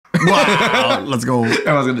Wow, let's go.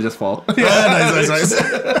 I was gonna just fall. Yeah, nice.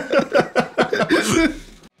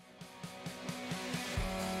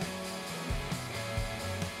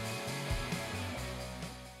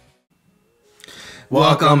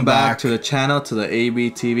 Welcome back to the channel, to the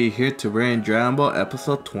ABTV, here to Brain Dragon Ball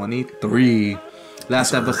episode 23.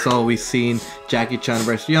 Last episode we seen Jackie Chan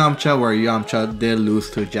versus Yamcha, where Yamcha did lose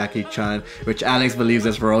to Jackie Chan, which Alex believes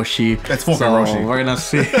is Roshi. That's fucking Roshi. We're gonna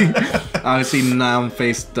see. Obviously Nam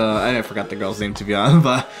faced I forgot the girl's name to be honest,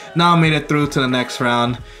 but Nam made it through to the next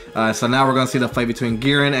round. So now we're gonna see the fight between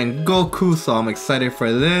GIRAN and GOKU, so I'm excited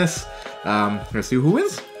for this. Let's see who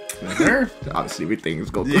wins. Obviously we think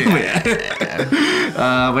it's GOKU.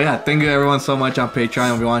 But yeah, thank you everyone so much on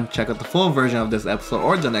Patreon. If you want to check out the full version of this episode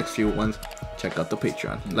or the next few ones, check out the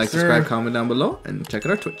Patreon. Like, subscribe, comment down below, and check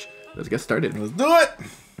out our Twitch. Let's get started. Let's do it.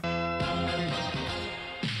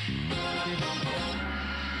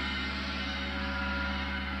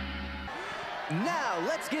 Now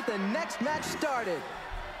let's get the next match started.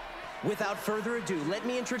 Without further ado, let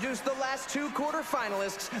me introduce the last two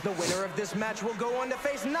quarterfinalists. The winner of this match will go on to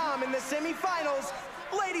face Nam in the semifinals.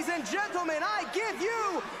 Ladies and gentlemen, I give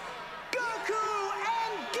you GOKU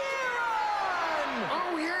and GIRAN!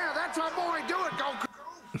 Oh yeah, that's our boy. Do it, GOKU!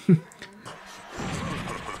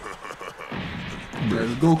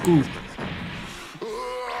 There's GOKU.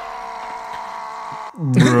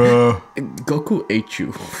 Bruh. GOKU ate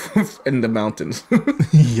you in the mountains.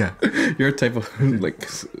 Yeah. You're a type of like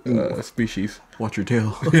species. Watch your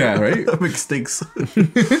tail. Yeah, right? Big stinks.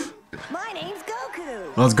 My name's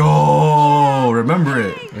GOKU. Let's go. Remember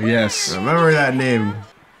it. Yes. Remember that name.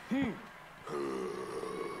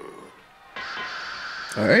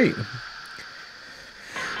 All right.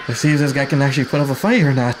 Let's see if this guy can actually put up a fight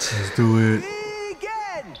or not. Let's do it.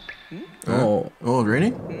 Begin! Oh. Oh,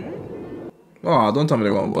 raining? Oh, don't tell me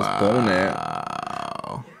they're going to postpone it.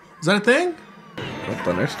 Wow. Is that a thing? A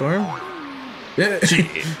thunderstorm? Yeah.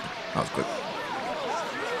 That was quick.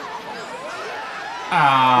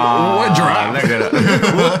 Ah, what drop?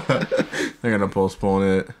 They're gonna postpone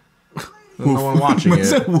it. There's no one watching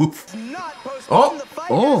it. Not postpone the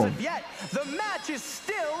fight as of yet. The match is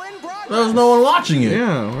still in progress. There's no one watching it.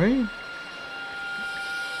 Yeah, right?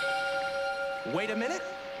 Wait a minute.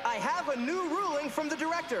 I have a new ruling from the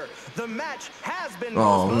director. The match has been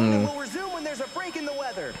Oh. postponed and will resume when there's a break in the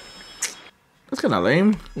weather. That's kind of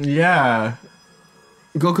lame. Yeah.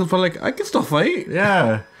 Goku's probably like, I can still fight.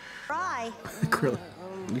 Yeah. Try.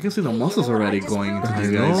 You can see the muscles already going into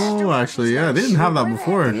these guys. Oh, actually, yeah. They didn't have that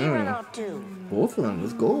before. GIRAN too. Both of them,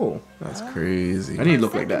 let's go. That's crazy. I need to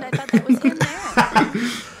look like I that. thought that was him there.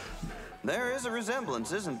 There is a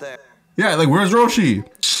resemblance, isn't there? Yeah, like, where's Roshi?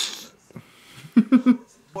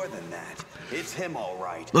 More than that, it's him all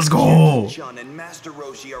right. Let's go. Chun and Master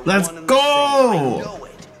Roshi are Let's one and go. the same. I know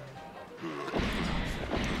it.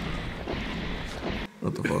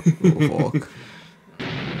 What the fuck? What the fuck?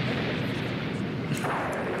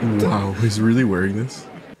 Wow, he's really wearing this?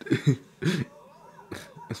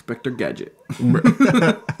 Inspector Gadget.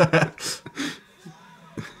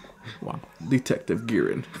 Wow. Detective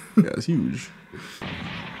GIRAN. Yeah, it's huge.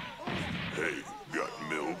 Hey, got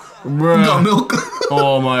milk? Bruh. Got milk.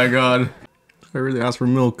 Oh my god. I really asked for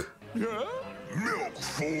milk. Yeah? Milk,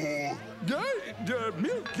 fool.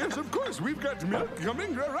 Milk, yes, of course. We've got milk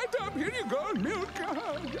coming right up. Here you go, milk.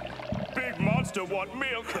 Big monster want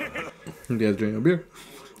milk. You guys drink a beer?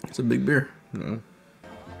 It's a big beer. No.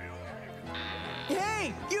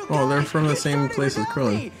 Hey, you Oh, they're guys, from the you same started place as without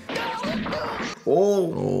Krillin. me.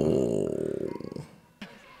 Oh. Oh.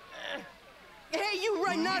 Hey, you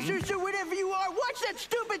rhinoceros or whatever you are, watch that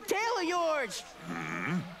stupid tail of yours.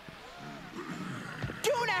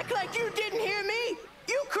 Don't act like you didn't hear me,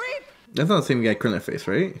 you creep. That's not the same guy Krillin face,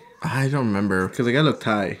 right? I don't remember. Because the guy looked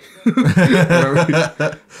high.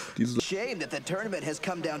 Shame that the tournament has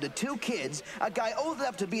come down to two kids, a guy old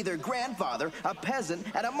enough to be their grandfather, a peasant,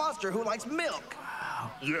 and a monster who likes milk.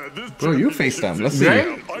 Yeah, this Bro, you face them. Let's see.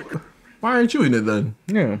 Right? Why aren't you in it then?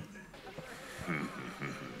 Yeah.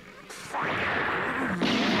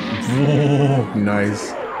 Oh,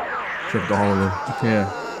 nice. Tripped all of them. Yeah.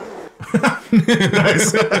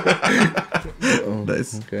 Nice. Oh,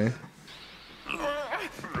 Nice. okay.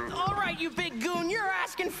 All right, you big goon, you're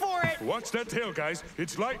asking for it. Watch that tail, guys.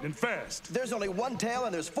 It's lightning fast. There's only one tail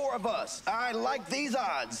and there's four of us. I like these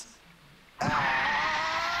odds.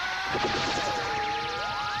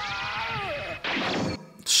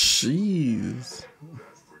 Jeez.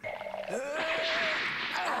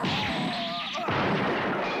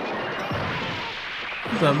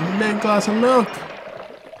 It's a big glass of milk.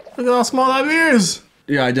 Look at how small that beer is.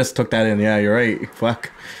 Yeah, I just took that in. Yeah, you're right.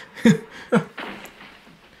 Fuck.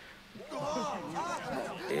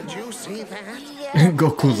 Did you see that? Yeah,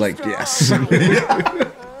 Goku's like, strong. yes.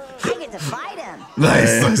 I get to fight him.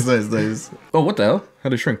 Nice. Oh, what the hell?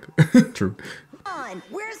 How'd it shrink? True. Come on,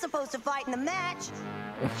 we're supposed to fight in the match.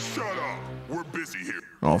 Shut up. We're busy here.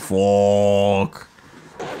 Oh, fuck.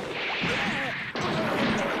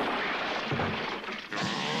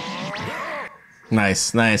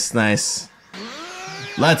 Nice. Let's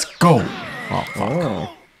go. Oh, fuck.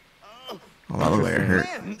 Oh, that looked like it hurt.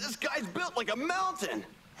 Man, this guy's built like a mountain.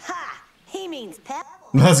 Ha! He means pebble.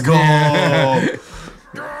 Let's go.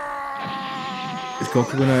 Is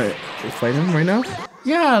Goku gonna fight him right now?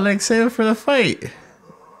 Yeah, like, save it for the fight.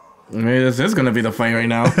 Maybe this is gonna be the fight right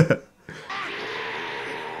now. Stop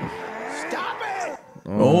it!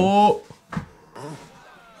 Oh.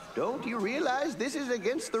 Don't you realize this is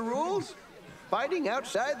against the rules? Fighting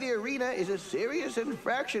outside the arena is a serious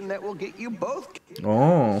infraction that will get you both.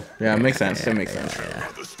 Oh, yeah, it makes sense. It makes sense.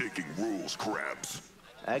 About the sticking rules, crabs.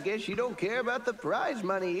 I guess you don't care about the prize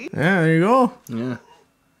money either. Yeah, there you go. Yeah.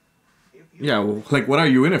 Yeah, well, like, what are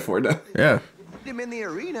you in it for, then? Yeah. Him in the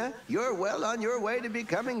arena, you're well on your way to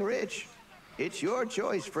becoming rich. It's your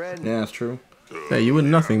choice, friend. Yeah, that's true. Yeah, you would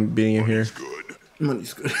nothing being in here. Good.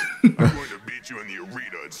 Money's good. I'm going to beat you in the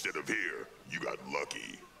arena instead of here. You got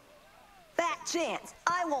lucky. Fat chance.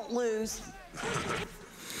 I won't lose.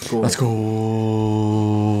 Cool. Let's go.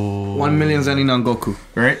 1 million zenny on Goku.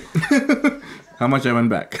 Right? How much I went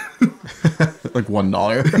back? Like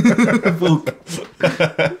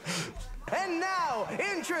 $1. And now,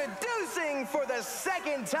 introducing for the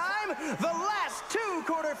second time, the last two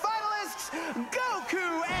quarterfinalists,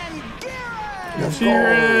 Goku and GIRAN!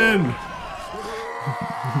 Cheering.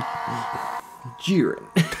 GIRAN.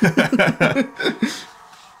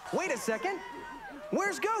 Wait a second.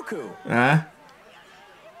 Where's Goku?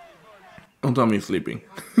 Don't tell me he's sleeping.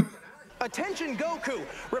 Attention, Goku.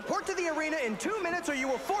 Report to the arena in 2 minutes or you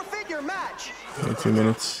will forfeit your match. 2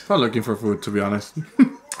 minutes. I'm not looking for food, to be honest.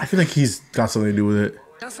 I feel like he's got something to do with it.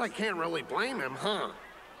 Guess I can't really blame him, huh?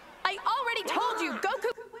 I already told you,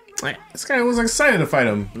 Goku. Like, this guy was excited to fight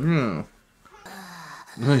him.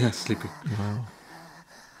 Oh, yeah, sleeping.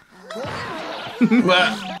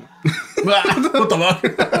 What the fuck?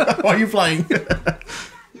 Why are you flying?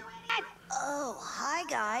 Oh, hi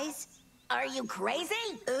guys. Are you crazy?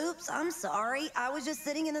 Oops, I'm sorry. I was just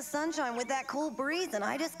sitting in the sunshine with that cool breeze and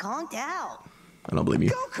I just conked out. I don't blame you.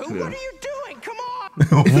 Goku, what are you doing? Come on!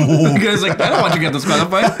 You guys like, I don't want you to get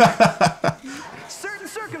disqualified. Certain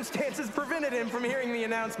circumstances prevented him from hearing the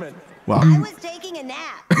announcement. I Wow. was taking a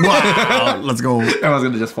nap. Wow. Let's go. Everyone's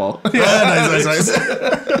gonna just fall. Yeah, nice. Let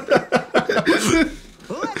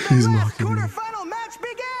the last quarterfinal match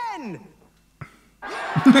begin!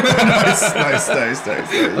 nice.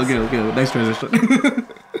 Okay, nice transition.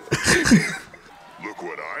 Look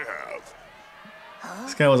what I have.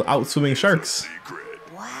 This guy was out swimming sharks. Secret.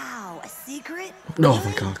 Wow, a secret? Oh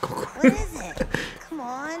my god, Goku. What is it? Come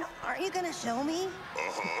on, aren't you gonna show me?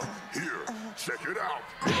 Here, check it out.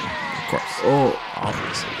 Of course. Oh,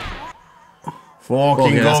 Obviously. Fucking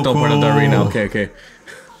okay, that's still part of the arena. Okay.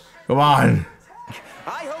 Come on.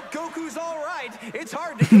 I hope Goku's alright. It's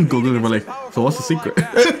hard to compete Goku's against like, a powerful so what's the foe secret?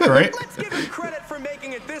 like that. Right? Let's give him credit for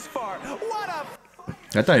making it this far. What a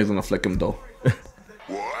I thought he was gonna flick him though.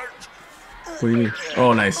 What? What do you mean?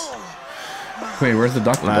 Oh, nice. Wait, where's the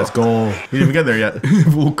doctor? Let's go. He didn't even get there yet.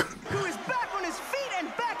 who is back on his feet and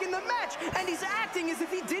back in the match, and he's acting as if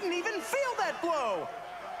he didn't even feel that blow.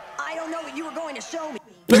 I don't know what you were going to show me.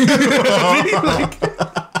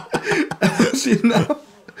 See now?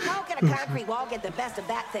 How can a concrete wall get the best of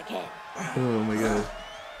that thick head? Oh my god.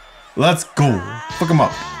 Let's go. Fuck him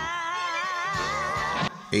up.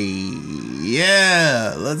 Hey,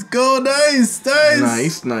 yeah. Let's go. Nice.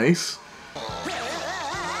 Nice.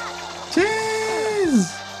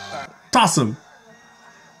 Jeez. Toss him.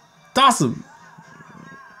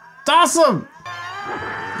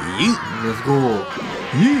 Yeet. Let's go.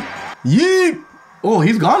 Yeet. Oh,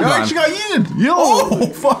 he's gone. I actually got yeeted. Yo. Oh,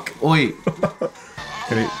 fuck. Oh, wait.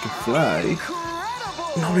 Can he Fly.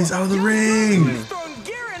 Incredible! Nobody's out of the ring. He's thrown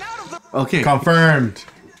GIRAN out of the... Okay. Confirmed.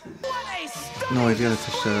 What a stunning No, he's gotta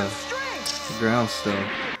touch the strength! ground still.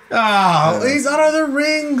 Ah, he's out of the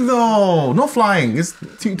ring though. No flying. It's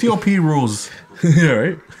TOP rules. Yeah,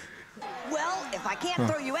 right. Well, if I can't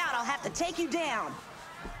throw you out, I'll have to take you down.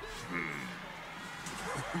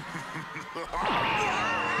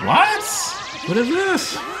 What? What is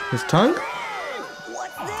this? His tongue?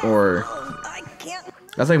 What's this? Or I can't.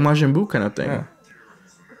 that's like Majin Buu kind of thing. Yeah.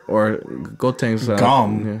 Or Goten's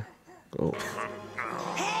Gum. Yeah. Oh.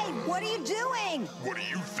 Hey, what are you doing? What do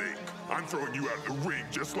you think? I'm throwing you out of the ring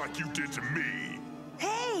just like you did to me.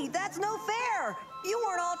 Hey, that's no fair. You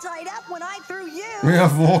weren't all tied up when I threw you. Yeah,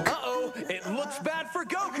 Volk. Uh-oh, it looks bad for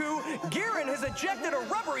Goku. Giran has ejected a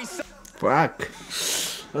rubbery... Fuck.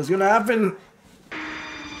 What's gonna happen?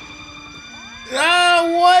 Ah,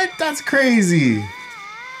 what? That's crazy.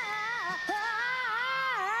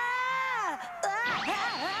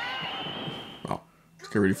 Oh, this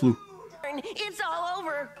guy already flew. It's all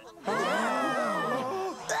over.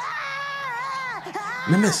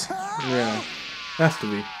 Nimbus. Yeah. Has to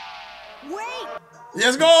be. Wait,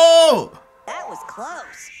 Let's go. that was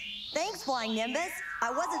close. Thanks, Flying Nimbus.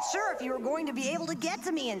 I wasn't sure if you were going to be able to get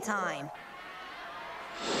to me in time.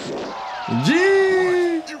 G.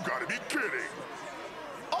 You gotta be kidding.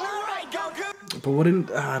 All right, Goku! But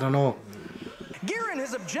wouldn't I don't know. Giran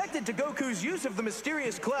has objected to Goku's use of the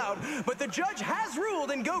mysterious cloud, but the judge has ruled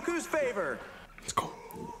in Goku's favor. Let's go.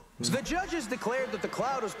 The judges declared that the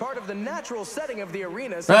cloud was part of the natural setting of the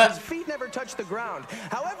arena, so his feet never touched the ground.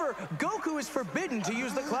 However, Goku is forbidden to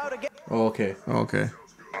use the cloud again. Oh, okay. Okay.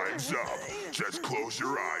 Eyes up. Just close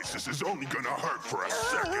your eyes. This is only gonna hurt for a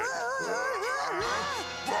second.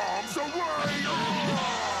 Bombs away!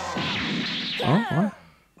 Oh, what?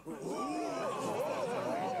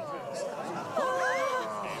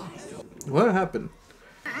 What happened?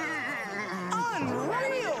 Unreal!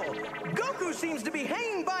 Goku seems to be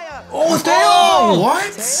hanging by a... Oh, his tail! What?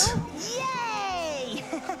 Yay!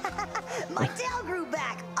 My tail grew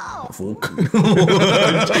back. Oh, Volk.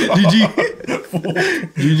 GG.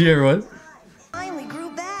 GG, everyone. finally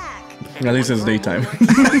grew back. At least it's daytime.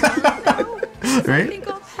 Right?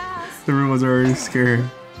 Go past. The room was already scared.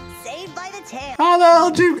 Saved by the tail. How the hell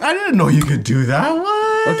did you? I didn't know you could do that.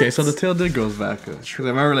 What? Okay, so the tail did goes back. Cause I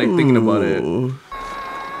remember like thinking about it. Ooh.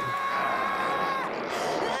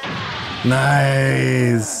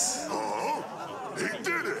 Nice. He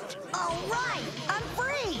did it! All right, I'm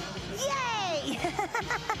free. Yay!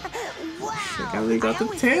 Wow. I really got I the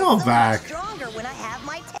always tail feel so much back. Stronger when I have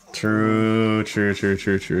my tail. True.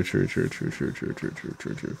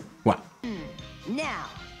 What? Now,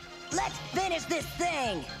 let's finish this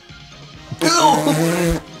thing.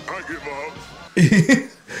 I give up.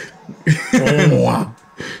 Wow.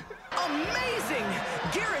 Amazing!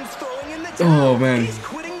 Giran's throwing in the Oh, towel. man. He's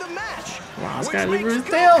quitting the match. Wow, this Which guy makes leaving his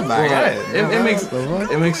Goku tail back.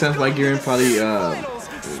 It makes sense why Giran probably finals.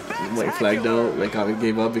 like flagged out, like how he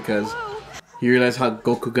gave up because he realized how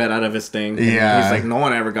Goku got out of his thing. And Yeah. he's like, no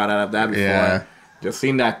one ever got out of that before. Yeah. Just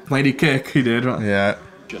seen that mighty kick he did. Yeah.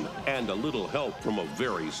 And a little help from a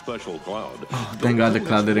very special cloud. Thank God the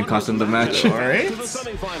cloud didn't cost him the match. All right. To the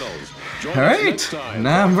semifinals. Join All us right. next time.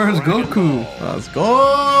 Nam versus Goku. Let's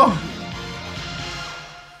go.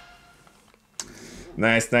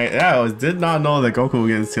 Nice. Yeah, I did not know that Goku would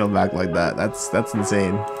get his tail back like that. That's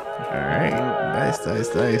insane. All right. Nice.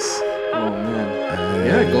 Oh man.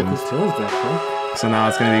 Yeah, Goku's tail is back, huh? So now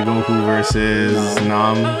it's gonna be Goku versus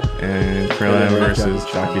Nam and Krillin versus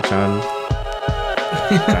Jackie Chan.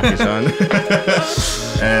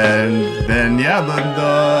 And then yeah,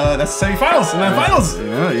 that's the semifinals and then finals.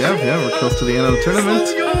 Yeah. We're close to the end of the tournament.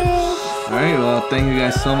 Alright, well, thank you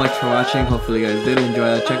guys so much for watching. Hopefully you guys did enjoy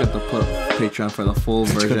that. Check out the Patreon for the full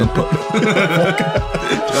version. Check out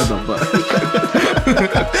the butt.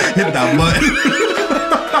 Hit that button.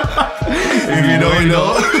 If you know, you know.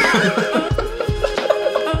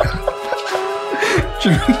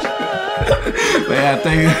 But yeah,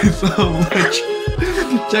 thank you guys so much.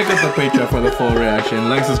 Check out the Patreon for the full reaction.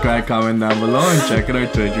 Like, subscribe, comment down below, and check out our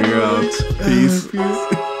Twitch. We're out. Peace.